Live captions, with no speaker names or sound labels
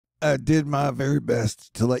I did my very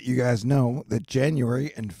best to let you guys know that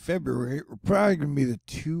January and February were probably going to be the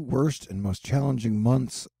two worst and most challenging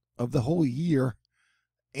months of the whole year.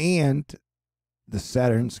 And the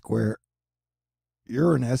Saturn square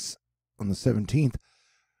Uranus on the 17th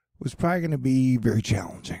was probably going to be very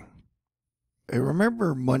challenging. I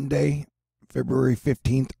remember Monday, February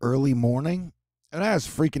 15th, early morning, and I was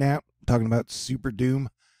freaking out, talking about super doom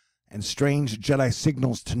and strange Jedi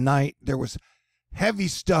signals tonight. There was heavy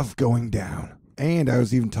stuff going down. And I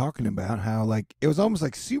was even talking about how, like, it was almost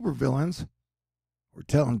like supervillains were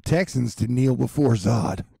telling Texans to kneel before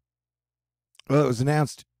Zod. Well, it was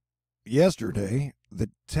announced yesterday that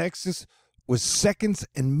Texas was seconds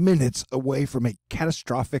and minutes away from a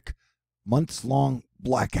catastrophic months-long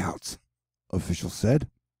blackouts, officials said.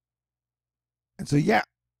 And so, yeah,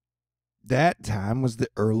 that time was the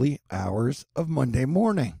early hours of Monday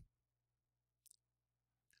morning.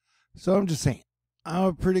 So I'm just saying, I'm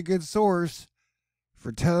a pretty good source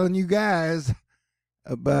for telling you guys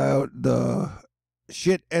about the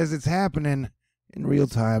shit as it's happening in real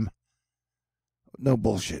time. No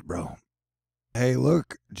bullshit, bro. Hey,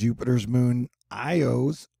 look, Jupiter's moon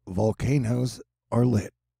Io's volcanoes are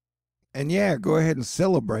lit. And yeah, go ahead and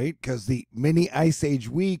celebrate, because the mini ice age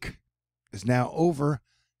week is now over,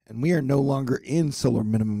 and we are no longer in solar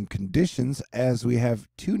minimum conditions, as we have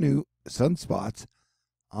 2 new sunspots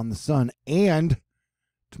on the sun. And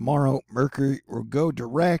tomorrow, Mercury will go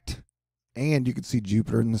direct, and you can see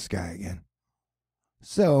Jupiter in the sky again.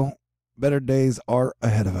 So, better days are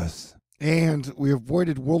ahead of us. And we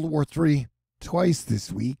avoided World War III twice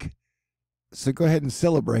this week. So go ahead and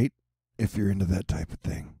celebrate if you're into that type of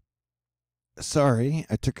thing. Sorry,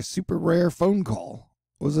 I took a super rare phone call.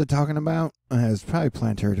 What was I talking about? It's probably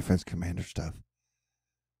Planetary Defense Commander stuff.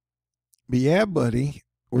 But yeah, buddy,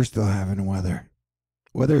 we're still having weather.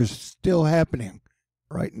 Weather is still happening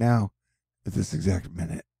right now at this exact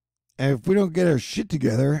minute. And if we don't get our shit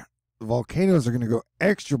together, the volcanoes are going to go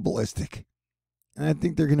extra ballistic. And I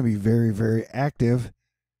think they're going to be very, very active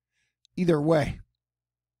either way.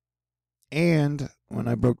 And when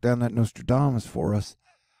I broke down that Nostradamus for us,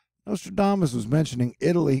 Nostradamus was mentioning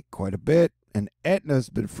Italy quite a bit, and Etna's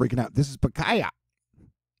been freaking out. This is Pacaya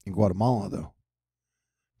in Guatemala, though,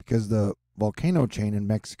 because the volcano chain in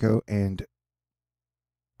Mexico and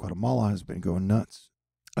Guatemala has been going nuts.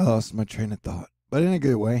 I lost my train of thought, but in a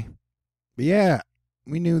good way. But yeah,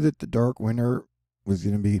 we knew that the dark winter was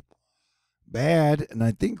going to be bad, and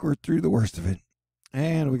I think we're through the worst of it.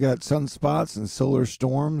 And we got sunspots and solar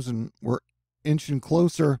storms, and we're inching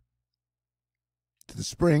closer to the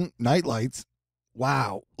spring night lights.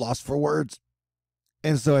 Wow, lost for words.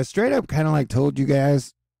 And so I straight up kind of like told you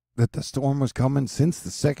guys that the storm was coming since the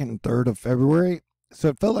 2nd and 3rd of February. So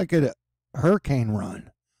it felt like a hurricane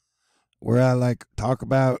run where I like talk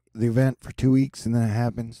about the event for 2 weeks and then it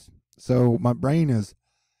happens. So my brain is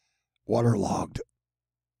waterlogged.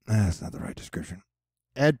 That's not the right description.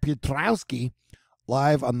 Ed Pietrowski,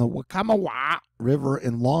 live on the Wakamawa River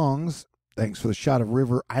in Longs. Thanks for the shot of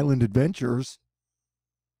River Island Adventures.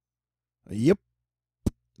 Yep.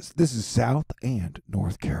 This is South and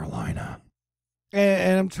North Carolina.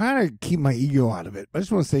 And I'm trying to keep my ego out of it. I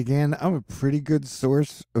just want to say again, I'm a pretty good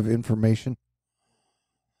source of information.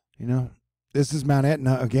 You know, this is Mount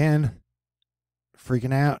Etna again.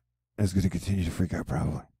 Freaking out. It's going to continue to freak out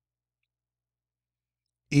probably.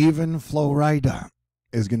 Even Florida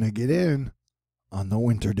is going to get in on the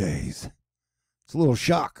winter days. It's a little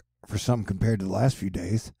shock for some compared to the last few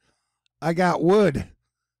days. I got wood.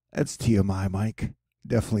 That's TMI, Mike.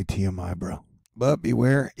 Definitely TMI, bro. But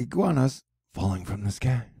beware iguanas falling from the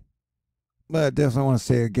sky. But I definitely want to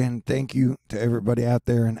say again, thank you to everybody out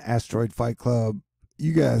there in Asteroid Fight Club.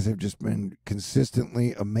 You guys have just been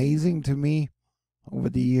consistently amazing to me over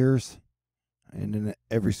the years and in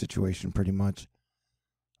every situation pretty much.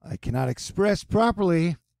 I cannot express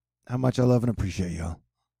properly how much I love and appreciate y'all.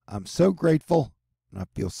 I'm so grateful, and I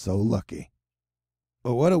feel so lucky.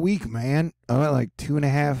 But what a week, man. I went like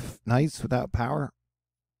 2.5 nights without power.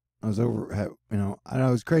 I was over, you know, I know,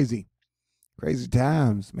 it was crazy. Crazy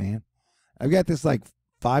times, man. I've got this like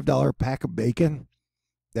 $5 pack of bacon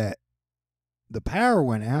that the power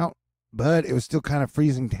went out, but it was still kind of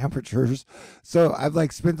freezing temperatures. So I've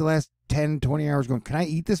like spent the last 10, 20 hours going, can I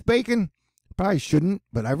eat this bacon? Probably shouldn't,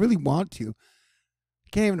 but I really want to.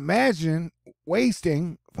 Can't even imagine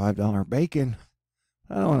wasting $5 bacon.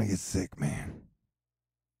 I don't want to get sick, man.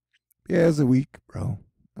 Yeah, it was a week, bro.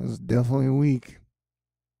 It was definitely a week.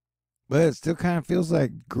 But it still kind of feels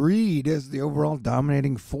like greed is the overall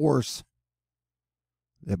dominating force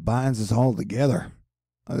that binds us all together.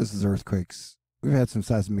 Oh, this is earthquakes. We've had some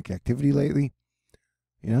seismic activity lately.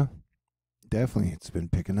 You know, definitely it's been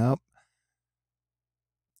picking up.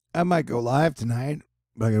 I might go live tonight,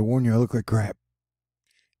 but I gotta warn you, I look like crap.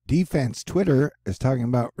 Defense Twitter is talking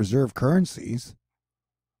about reserve currencies.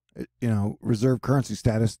 Reserve currency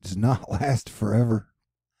status does not last forever.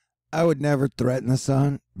 I would never threaten the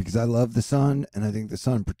sun because I love the sun and I think the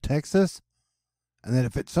sun protects us. And then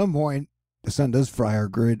if at some point the sun does fry our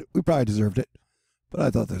grid, we probably deserved it. But I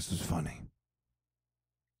thought this was funny.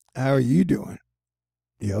 How are you doing?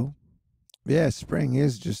 Yo? Yeah, spring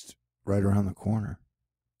is just right around the corner.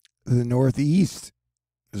 The Northeast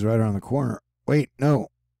is right around the corner. Wait, no.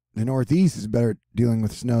 The Northeast is better at dealing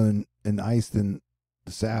with snow and ice than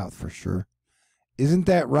the South, for sure. Isn't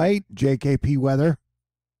that right, JKP weather?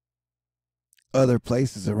 Other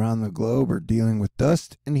places around the globe are dealing with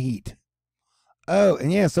dust and heat. Oh,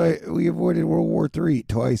 and yeah, so we avoided World War III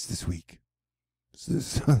twice this week. So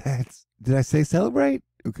that's... Did I say celebrate?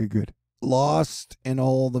 Okay, good. Lost in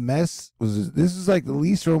all the mess. This is like the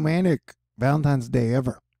least romantic Valentine's Day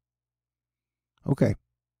ever. Okay.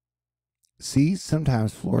 See,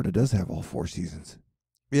 sometimes Florida does have all 4 seasons.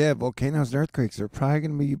 Yeah, volcanoes and earthquakes are probably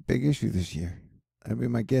going to be a big issue this year. That'd be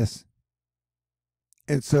my guess.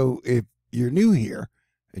 And so if you're new here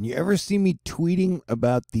and you ever see me tweeting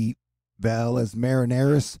about the Valles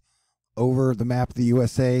Marineris over the map of the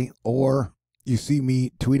USA, or you see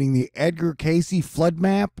me tweeting the Edgar Cayce flood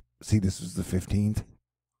map, see, this was the 15th.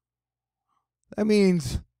 That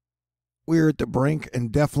means we're at the brink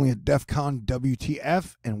and definitely at DEFCON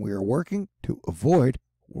WTF, and we are working to avoid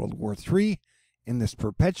World War III in this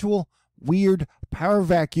perpetual, weird, power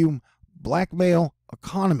vacuum, blackmail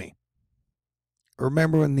economy.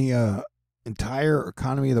 Remember when the entire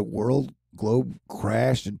economy of the globe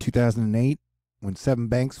crashed in 2008 when 7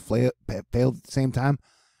 banks failed at the same time?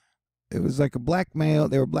 It was like a blackmail.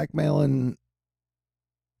 They were blackmailing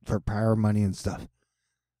for power, money, and stuff.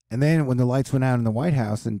 And then when the lights went out in the White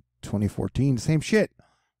House in 2014, same shit.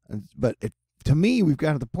 But to me, we've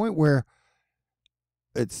got to the point where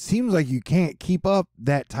it seems like you can't keep up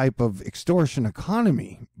that type of extortion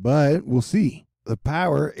economy, but we'll see. The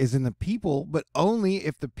power is in the people, but only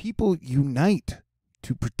if the people unite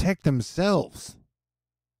to protect themselves.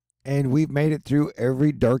 And we've made it through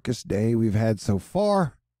every darkest day we've had so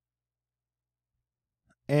far.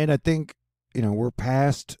 And I think, we're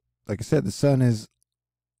past, like I said, the sun is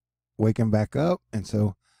waking back up. And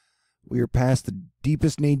so we are past the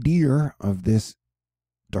deepest nadir of this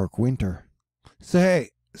dark winter. So, hey,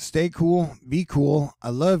 stay cool. Be cool. I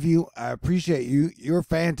love you. I appreciate you. You're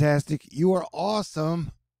fantastic. You are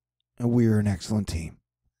awesome. And we are an excellent team.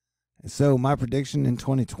 And so my prediction in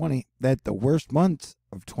 2020 that the worst months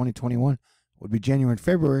of 2021 would be January and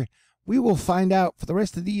February. We will find out for the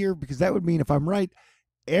rest of the year, because that would mean, if I'm right,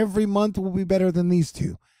 every month will be better than these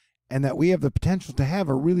two. And that we have the potential to have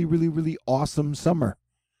a really, really, really awesome summer.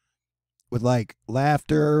 With like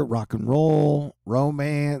laughter, rock and roll,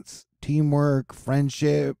 romance, teamwork,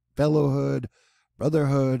 friendship, fellowhood,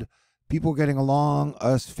 brotherhood, people getting along,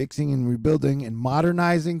 us fixing and rebuilding and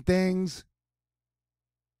modernizing things.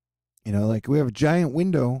 Like we have a giant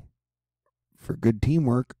window for good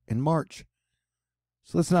teamwork in March.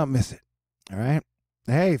 So let's not miss it. All right.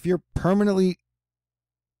 Hey, if you're permanently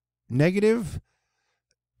negative,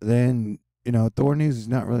 then, THORnews is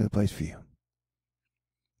not really the place for you.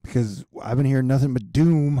 Because I've been hearing nothing but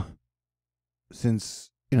doom since,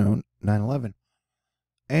 9/11.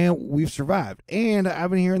 And we've survived. And I've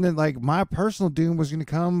been hearing that, like, my personal doom was going to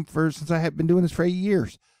come since I had been doing this for 8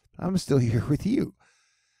 years. I'm still here with you.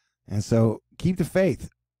 And so keep the faith.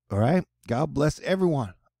 All right. God bless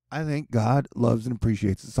everyone. I think God loves and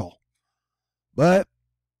appreciates us all. But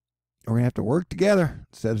we're going to have to work together,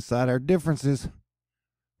 set aside our differences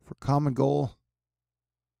for a common goal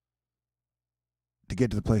to get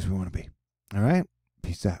to the place we want to be. All right.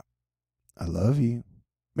 Peace out. I love you.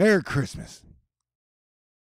 Merry Christmas.